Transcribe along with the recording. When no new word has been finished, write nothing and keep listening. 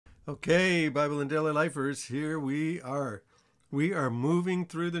Okay, Bible and Daily Lifers, here we are. We are moving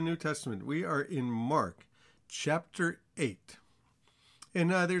through the New Testament. We are in Mark chapter 8.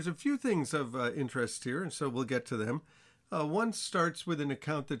 And there's a few things of interest here, and so we'll get to them. One starts with an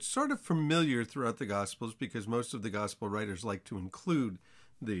account that's sort of familiar throughout the Gospels because most of the Gospel writers like to include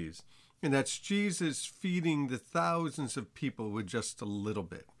these. And that's Jesus feeding the thousands of people with just a little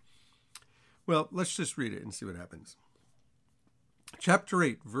bit. Well, let's just read it and see what happens. Chapter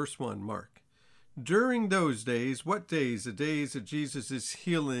 8, verse 1, Mark. During those days, what days? The days that Jesus is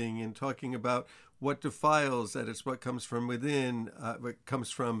healing and talking about what defiles, that it's what comes from within, what comes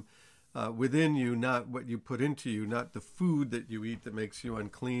from within you, not what you put into you, not the food that you eat that makes you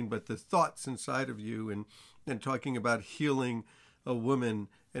unclean, but the thoughts inside of you, and talking about healing a woman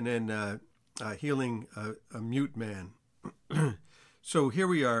and then healing a mute man. So here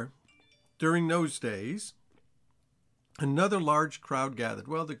we are. During those days, another large crowd gathered.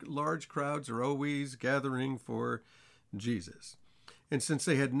 Well, the large crowds are always gathering for Jesus. And since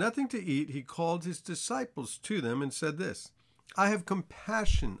they had nothing to eat, he called his disciples to them and said this, I have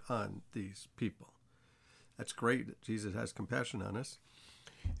compassion on these people. That's great that Jesus has compassion on us.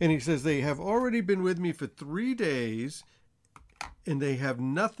 And he says, they have already been with me for 3 days and they have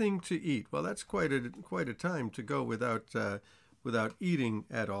nothing to eat. Well, that's quite a time to go without eating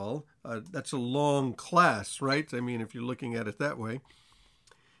at all. That's a long class, right? I mean, if you're looking at it that way.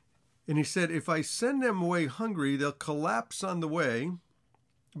 And he said, if I send them away hungry, they'll collapse on the way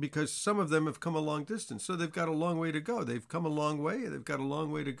because some of them have come a long distance. So they've got a long way to go. They've come a long way. They've got a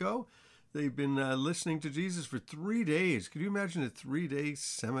long way to go. They've been listening to Jesus for 3 days. Could you imagine a 3-day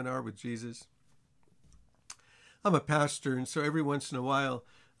seminar with Jesus? I'm a pastor, and so every once in a while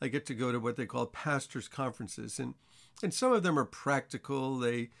I get to go to what they call pastors' conferences. And some of them are practical.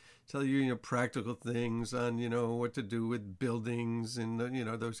 They tell you, practical things on, what to do with buildings and,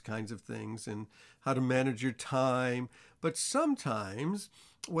 those kinds of things and how to manage your time. But sometimes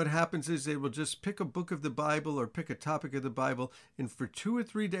what happens is they will just pick a book of the Bible or pick a topic of the Bible, and for 2 or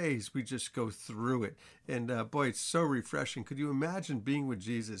 3 days we just go through it. And boy, it's so refreshing. Could you imagine being with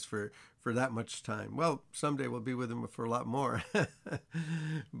Jesus for that much time? Well, someday we'll be with him for a lot more.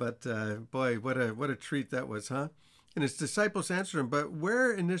 But boy, what a treat that was, huh? And his disciples answered him, but where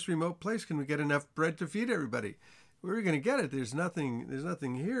in this remote place can we get enough bread to feed everybody? Where are we going to get it? There's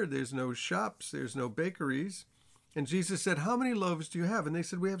nothing here. There's no shops. There's no bakeries. And Jesus said, how many loaves do you have? And they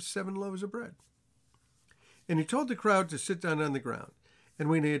said, we have 7 loaves of bread. And he told the crowd to sit down on the ground. And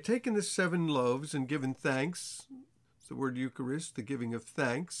when he had taken the 7 loaves and given thanks, it's the word Eucharist, the giving of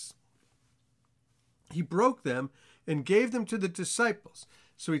thanks, he broke them and gave them to the disciples.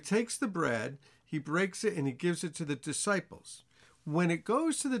 So he takes the bread, he breaks it, and he gives it to the disciples. When it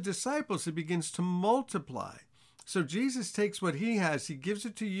goes to the disciples, it begins to multiply. So Jesus takes what he has, he gives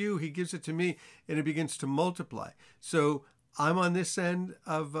it to you, he gives it to me, and it begins to multiply. So I'm on this end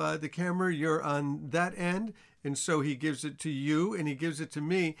of the camera, you're on that end, and so he gives it to you, and he gives it to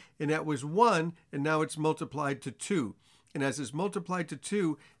me, and that was 1, and now it's multiplied to 2. And as it's multiplied to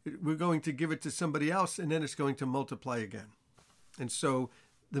 2, we're going to give it to somebody else, and then it's going to multiply again. And so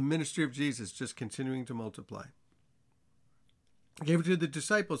the ministry of Jesus just continuing to multiply. He gave it to the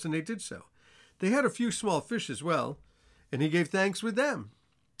disciples, and they did so. They had a few small fish as well, and he gave thanks with them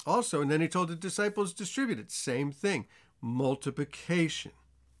also. And then he told the disciples, distribute it. Same thing. Multiplication.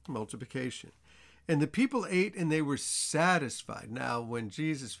 And the people ate, and they were satisfied. Now, when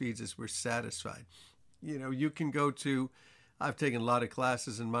Jesus feeds us, we're satisfied. You can go to, I've taken a lot of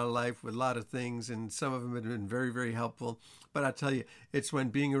classes in my life with a lot of things, and some of them have been very, very helpful. But I tell you, it's when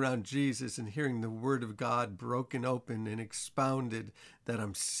being around Jesus and hearing the Word of God broken open and expounded that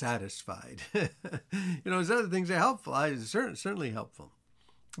I'm satisfied. There's other things that are helpful. Certainly helpful.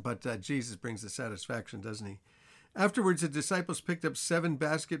 But Jesus brings the satisfaction, doesn't he? Afterwards, the disciples picked up 7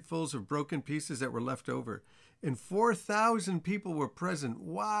 basketfuls of broken pieces that were left over, and 4,000 people were present.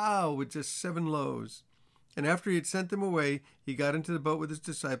 Wow, with just 7 loaves. And after he had sent them away, he got into the boat with his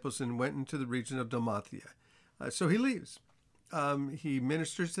disciples and went into the region of Dalmatia. So he leaves. He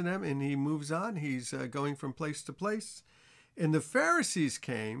ministers to them and he moves on. He's going from place to place. And the Pharisees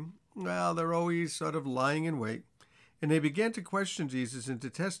came. Well, they're always sort of lying in wait. And they began to question Jesus and to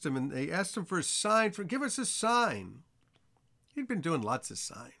test him. And they asked him for a sign. Give us a sign. He'd been doing lots of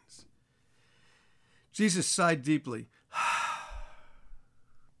signs. Jesus sighed deeply.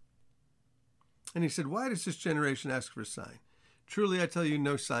 And he said, why does this generation ask for a sign? Truly, I tell you,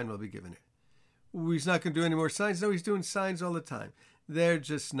 no sign will be given it. He's not going to do any more signs. No, he's doing signs all the time. They're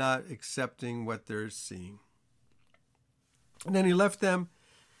just not accepting what they're seeing. And then he left them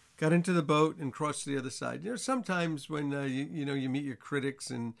got into the boat and crossed to the other side. Sometimes when you meet your critics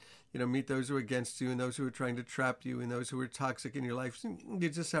and meet those who are against you and those who are trying to trap you and those who are toxic in your life, you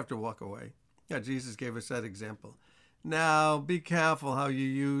just have to walk away. Yeah, Jesus gave us that example. Now, be careful how you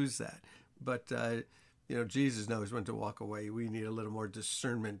use that. But Jesus knows when to walk away. We need a little more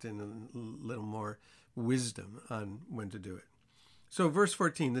discernment and a little more wisdom on when to do it. So verse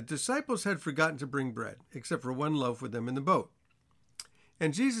 14, the disciples had forgotten to bring bread, except for one loaf with them in the boat.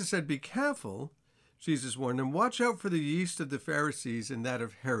 And Jesus said, be careful, Jesus warned them, watch out for the yeast of the Pharisees and that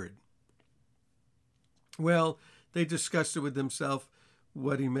of Herod. Well, they discussed it with themselves,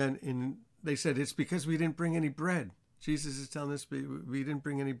 what he meant, and they said, it's because we didn't bring any bread. Jesus is telling us we didn't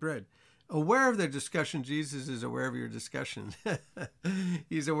bring any bread. Aware of their discussion, Jesus is aware of your discussion.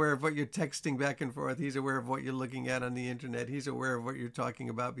 He's aware of what you're texting back and forth. He's aware of what you're looking at on the internet. He's aware of what you're talking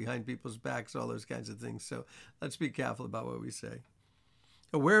about behind people's backs, all those kinds of things. So let's be careful about what we say.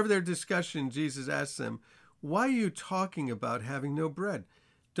 Aware of their discussion, Jesus asks them, why are you talking about having no bread?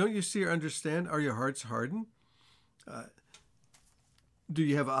 Don't you see or understand? Are your hearts hardened? Do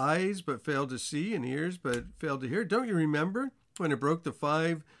you have eyes but fail to see and ears but fail to hear? Don't you remember when I broke the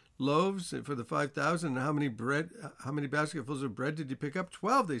 5 loaves for the 5,000, and how many basketfuls of bread did you pick up?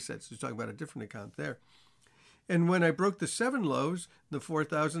 12, they said. So he's talking about a different account there. And when I broke the 7 loaves, the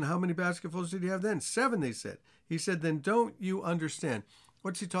 4,000, how many basketfuls did you have then? 7, they said. He said, then don't you understand?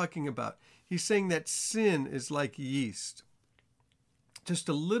 What's he talking about? He's saying that sin is like yeast. Just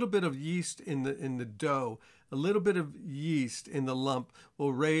a little bit of yeast in the dough, a little bit of yeast in the lump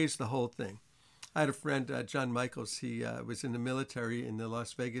will raise the whole thing. I had a friend, John Michaels. He was in the military in the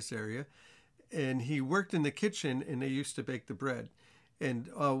Las Vegas area, and he worked in the kitchen, and they used to bake the bread. And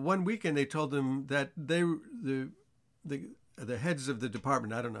one weekend they told him that the heads of the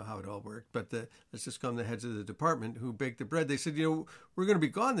department, I don't know how it all worked, but let's just call them the heads of the department who baked the bread. They said, we're going to be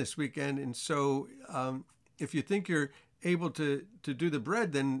gone this weekend, and so if you think you're able to do the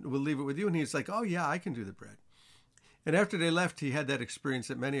bread, then we'll leave it with you. And he's like, oh yeah, I can do the bread. And after they left, he had that experience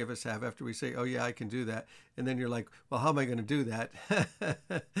that many of us have after we say, oh yeah, I can do that. And then you're like, well, how am I going to do that?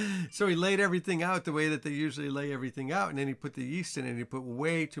 So he laid everything out the way that they usually lay everything out. And then he put the yeast in it, and he put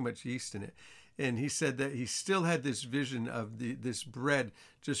way too much yeast in it. And he said that he still had this vision of this bread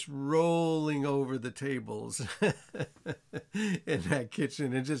just rolling over the tables in that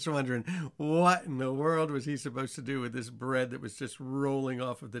kitchen, and just wondering what in the world was he supposed to do with this bread that was just rolling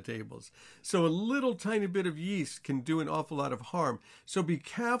off of the tables. So a little tiny bit of yeast can do an awful lot of harm. So be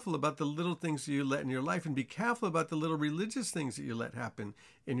careful about the little things that you let in your life, and be careful about the little religious things that you let happen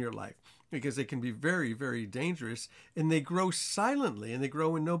in your life, because they can be very, very dangerous, and they grow silently, and they grow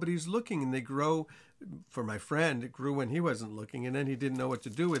when nobody's looking, and they grow, for my friend, it grew when he wasn't looking, and then he didn't know what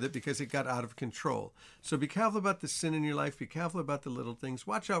to do with it because it got out of control. So be careful about the sin in your life. Be careful about the little things.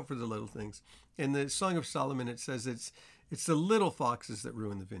 Watch out for the little things. In the Song of Solomon, it says it's the little foxes that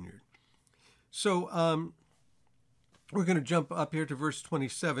ruin the vineyard. So we're going to jump up here to verse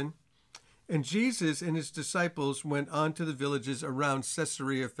 27. And Jesus and his disciples went on to the villages around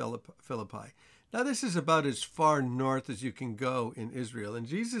Caesarea Philippi. Now, this is about as far north as you can go in Israel. And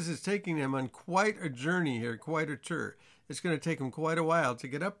Jesus is taking them on quite a journey here, quite a tour. It's going to take them quite a while to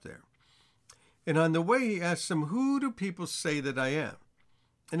get up there. And on the way, he asked them, who do people say that I am?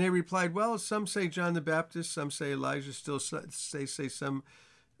 And they replied, well, some say John the Baptist, some say Elijah, still say some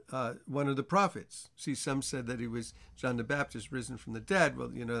one of the prophets. See, some said that he was John the Baptist risen from the dead. Well,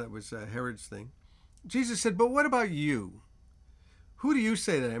 that was Herod's thing. Jesus said, but what about you? Who do you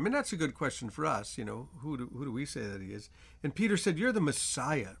say that I am? And that's a good question for us. Who do we say that he is? And Peter said, you're the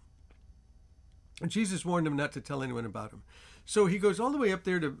Messiah. And Jesus warned him not to tell anyone about him. So he goes all the way up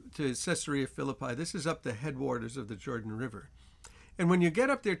there to Caesarea Philippi. This is up the headwaters of the Jordan River. And when you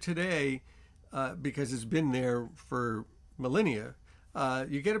get up there today, because it's been there for millennia,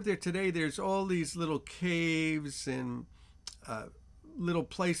 you get up there today, there's all these little caves and little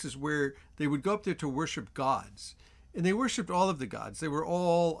places where they would go up there to worship gods. And they worshipped all of the gods. They were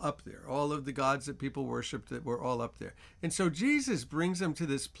all up there. All of the gods that people worshipped that were all up there. And so Jesus brings them to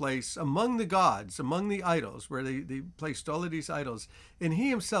this place among the gods, among the idols, where they placed all of these idols. And he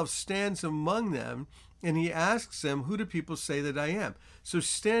himself stands among them, and he asks them, who do people say that I am? So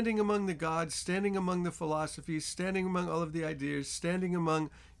standing among the gods, standing among the philosophies, standing among all of the ideas, standing among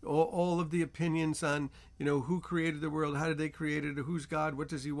all of the opinions on, who created the world, how did they create it, who's God, what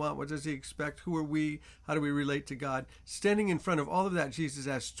does he want, what does he expect, who are we, how do we relate to God? Standing in front of all of that, Jesus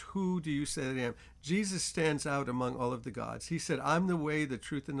asked, who do you say that I am? Jesus stands out among all of the gods. He said, I'm the way, the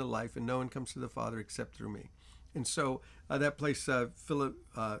truth, and the life, and no one comes to the Father except through me. And so that place,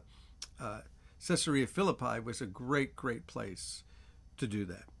 Caesarea Philippi, was a great, great place to do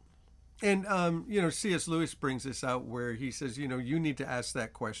that. And, C.S. Lewis brings this out where he says, you need to ask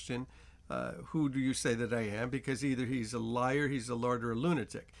that question. Who do you say that I am? Because either he's a liar, he's a lord, or a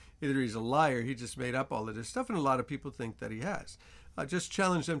lunatic. Either he's a liar, he just made up all of this stuff, and a lot of people think that he has. Just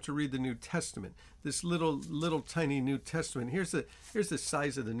challenge them to read the New Testament. This little tiny New Testament. Here's the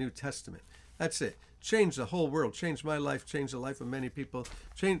size of the New Testament. That's it. Change the whole world. Change my life. Change the life of many people.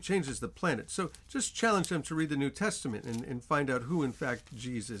 Changes the planet. So just challenge them to read the New Testament and find out who, in fact,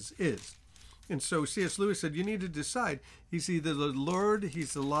 Jesus is. And so C.S. Lewis said, you need to decide. He's either the Lord,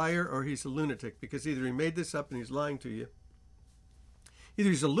 he's a liar, or he's a lunatic, because either he made this up and he's lying to you. Either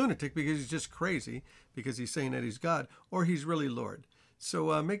he's a lunatic because he's just crazy, because he's saying that he's God, or he's really Lord.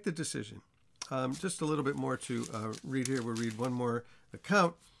 So make the decision. Just a little bit more to read here. We'll read one more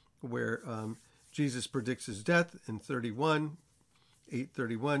account where Jesus predicts his death in 8:31.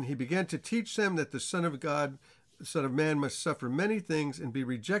 He began to teach them that the Son of Man must suffer many things and be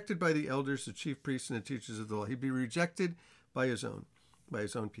rejected by the elders, the chief priests, and the teachers of the law. He'd be rejected by his own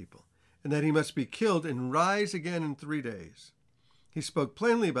people, and that he must be killed and rise again in 3 days. He spoke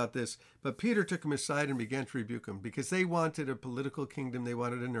plainly about this, but Peter took him aside and began to rebuke him, because they wanted a political kingdom, they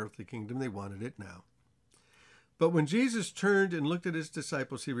wanted an earthly kingdom, they wanted it now. But when Jesus turned and looked at his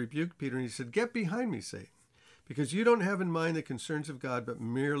disciples, he rebuked Peter and he said, "Get behind me, Satan, because you don't have in mind the concerns of God, but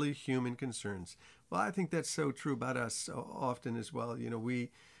merely human concerns." Well, I think that's so true about us so often as well.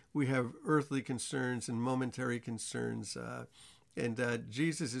 We have earthly concerns and momentary concerns, and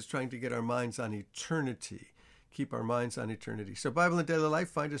Jesus is trying to get our minds on eternity. Keep our minds on eternity. So Bible in Daily Life,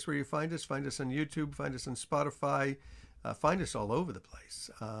 find us where you find us. Find us on YouTube, find us on Spotify, find us all over the place.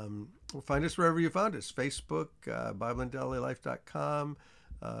 Find us wherever you found us. Facebook, BibleInDailyLife.com,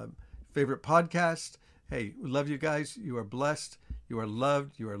 favorite podcast. Hey, we love you guys. You are blessed. You are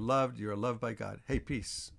loved. You are loved. You are loved by God. Hey, peace.